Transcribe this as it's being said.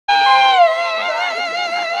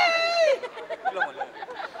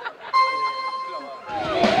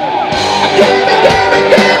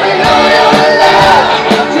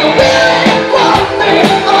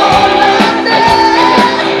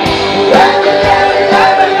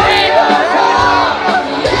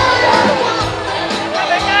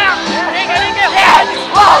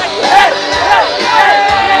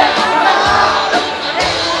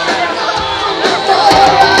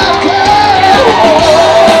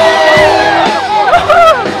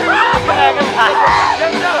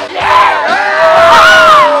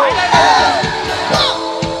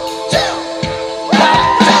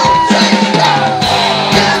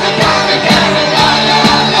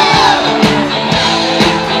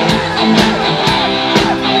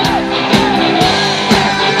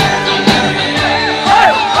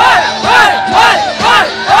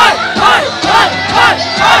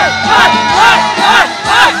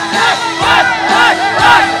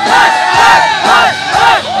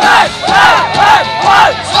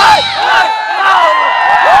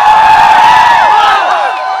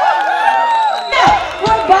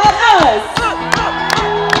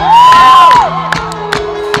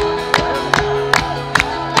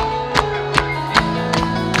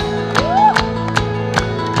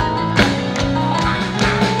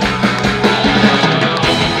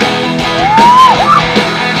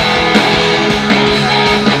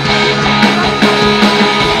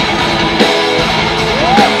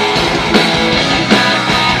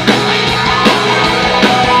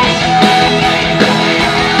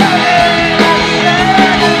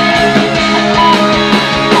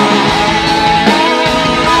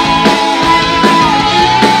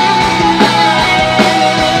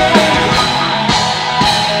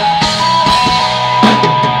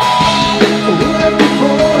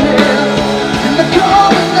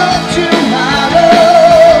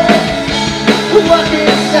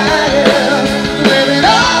dying, leaving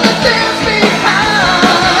all the things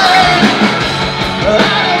behind. I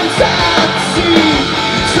don't time to see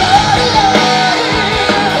trying.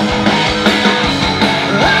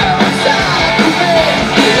 I don't time to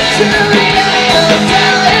make it to the end of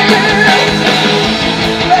time.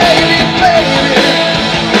 Baby, baby,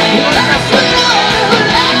 last one on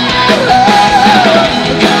love.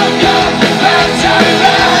 Come, come, back to me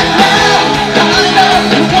right now. I know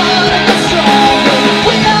you wanna get stronger.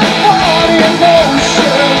 We have one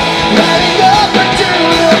emotion, lighting up into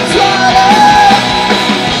the twilight.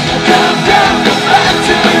 Come, come, back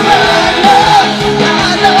to me right now.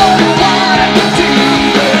 I know you wanna get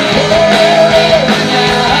deeper.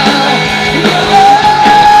 Your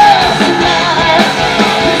love tonight.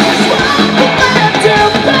 This is what we're meant to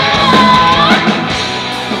be.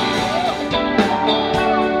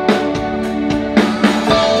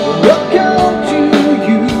 Welcome to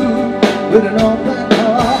you with an open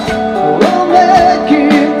heart. We'll make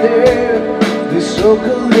it there. This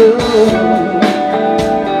so-called love.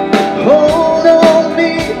 Hold on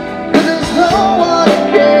me, 'cause there's no one to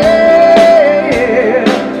care.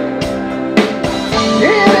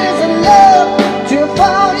 It isn't love to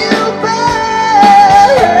fall you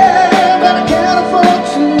back, but I can't afford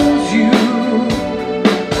to lose you.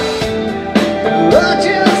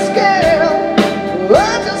 I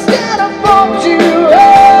just can't afford to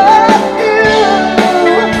love you.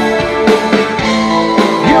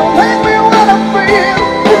 You make me wanna feel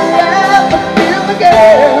alive and feel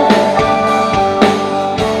again.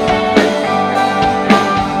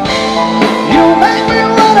 You make me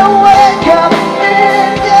wanna wake up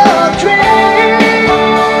in your dreams.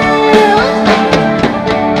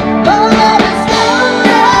 My love is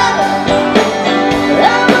stolen.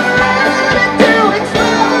 I'm ready to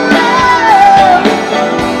explode.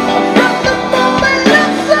 From the moment I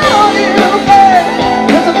saw you, babe,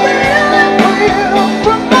 'cause I'm feeling for you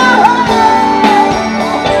from my heart.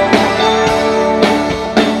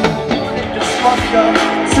 Just walked up,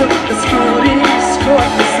 took the scooty,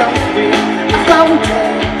 scored for something. I found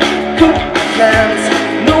good plans,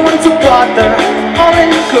 no one to bother, all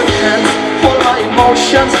in good hands. All my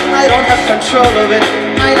emotions, I don't have control of it.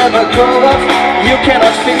 I never grow up, you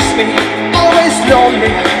cannot fix me. Always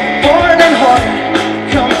lonely, born and horny.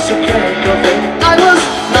 Come to think of it, I was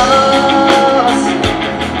lost,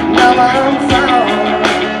 now I'm found.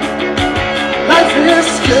 Life is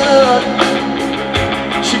good,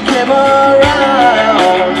 she came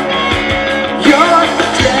around. Your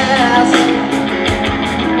dress,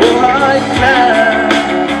 oh I plan.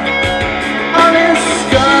 All is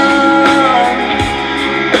gone,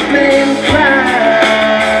 a plain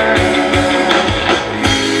plan.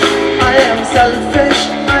 I am selfish,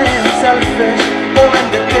 oh and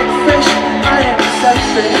the big fish. I am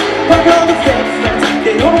selfish, but all the fake friends,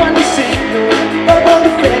 they don't want to see you. But all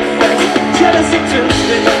the fake friends, jealousy too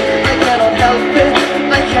sweet. I cannot help it,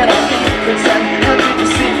 I cannot keep it. I'm happy to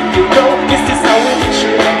see you know, is this how it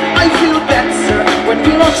should? I feel better when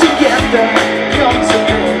we're all together. Come to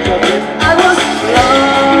think of it, I was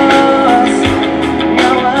lost,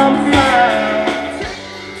 now I'm found.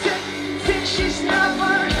 Tick, she's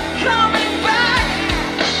never coming back.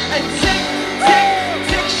 And tick,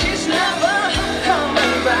 she's never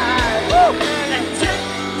coming back. And tick,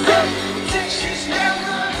 she's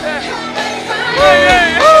never coming back.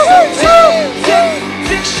 So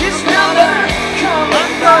tick, she's never coming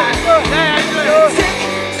back.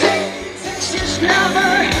 Tick, she's never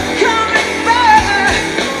coming back.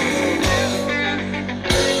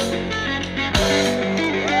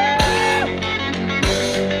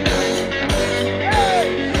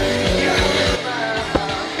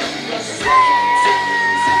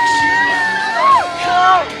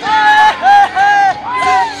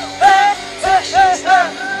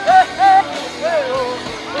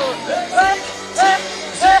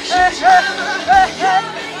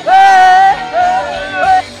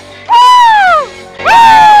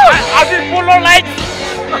 I did full on light.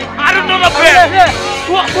 I don't know the bed.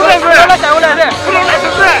 What full on light? Full on light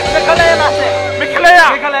is there. Make clear.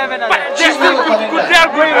 But just good there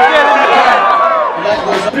going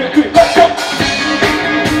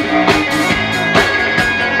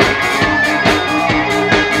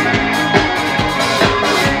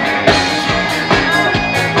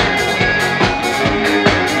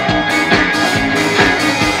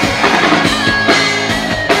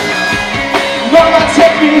Mama,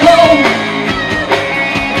 take me home.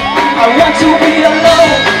 I want to be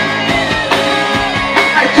alone.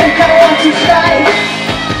 I think I want to fly.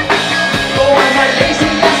 Oh, am I lazy?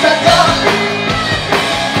 Yes, I don't.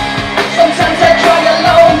 Sometimes I try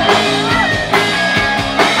alone.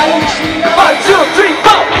 I wish we know. 1, 2, 3,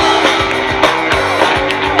 4.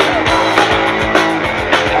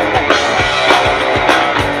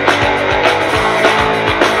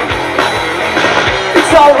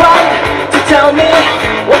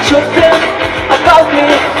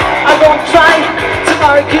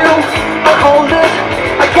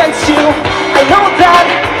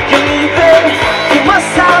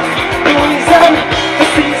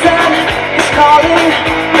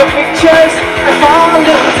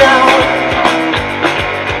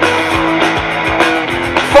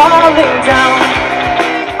 falling down.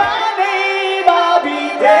 My name, I'll be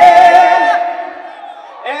there.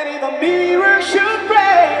 And if the mirror should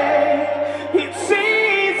break, it's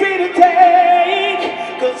easy to take.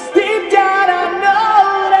 'Cause deep down I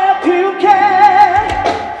know that you care.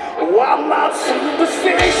 Oh, I'm not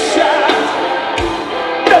superstitious.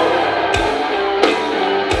 No.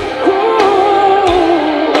 Ooh.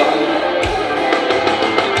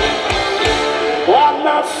 I'm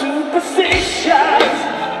not superstitious.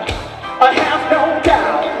 I have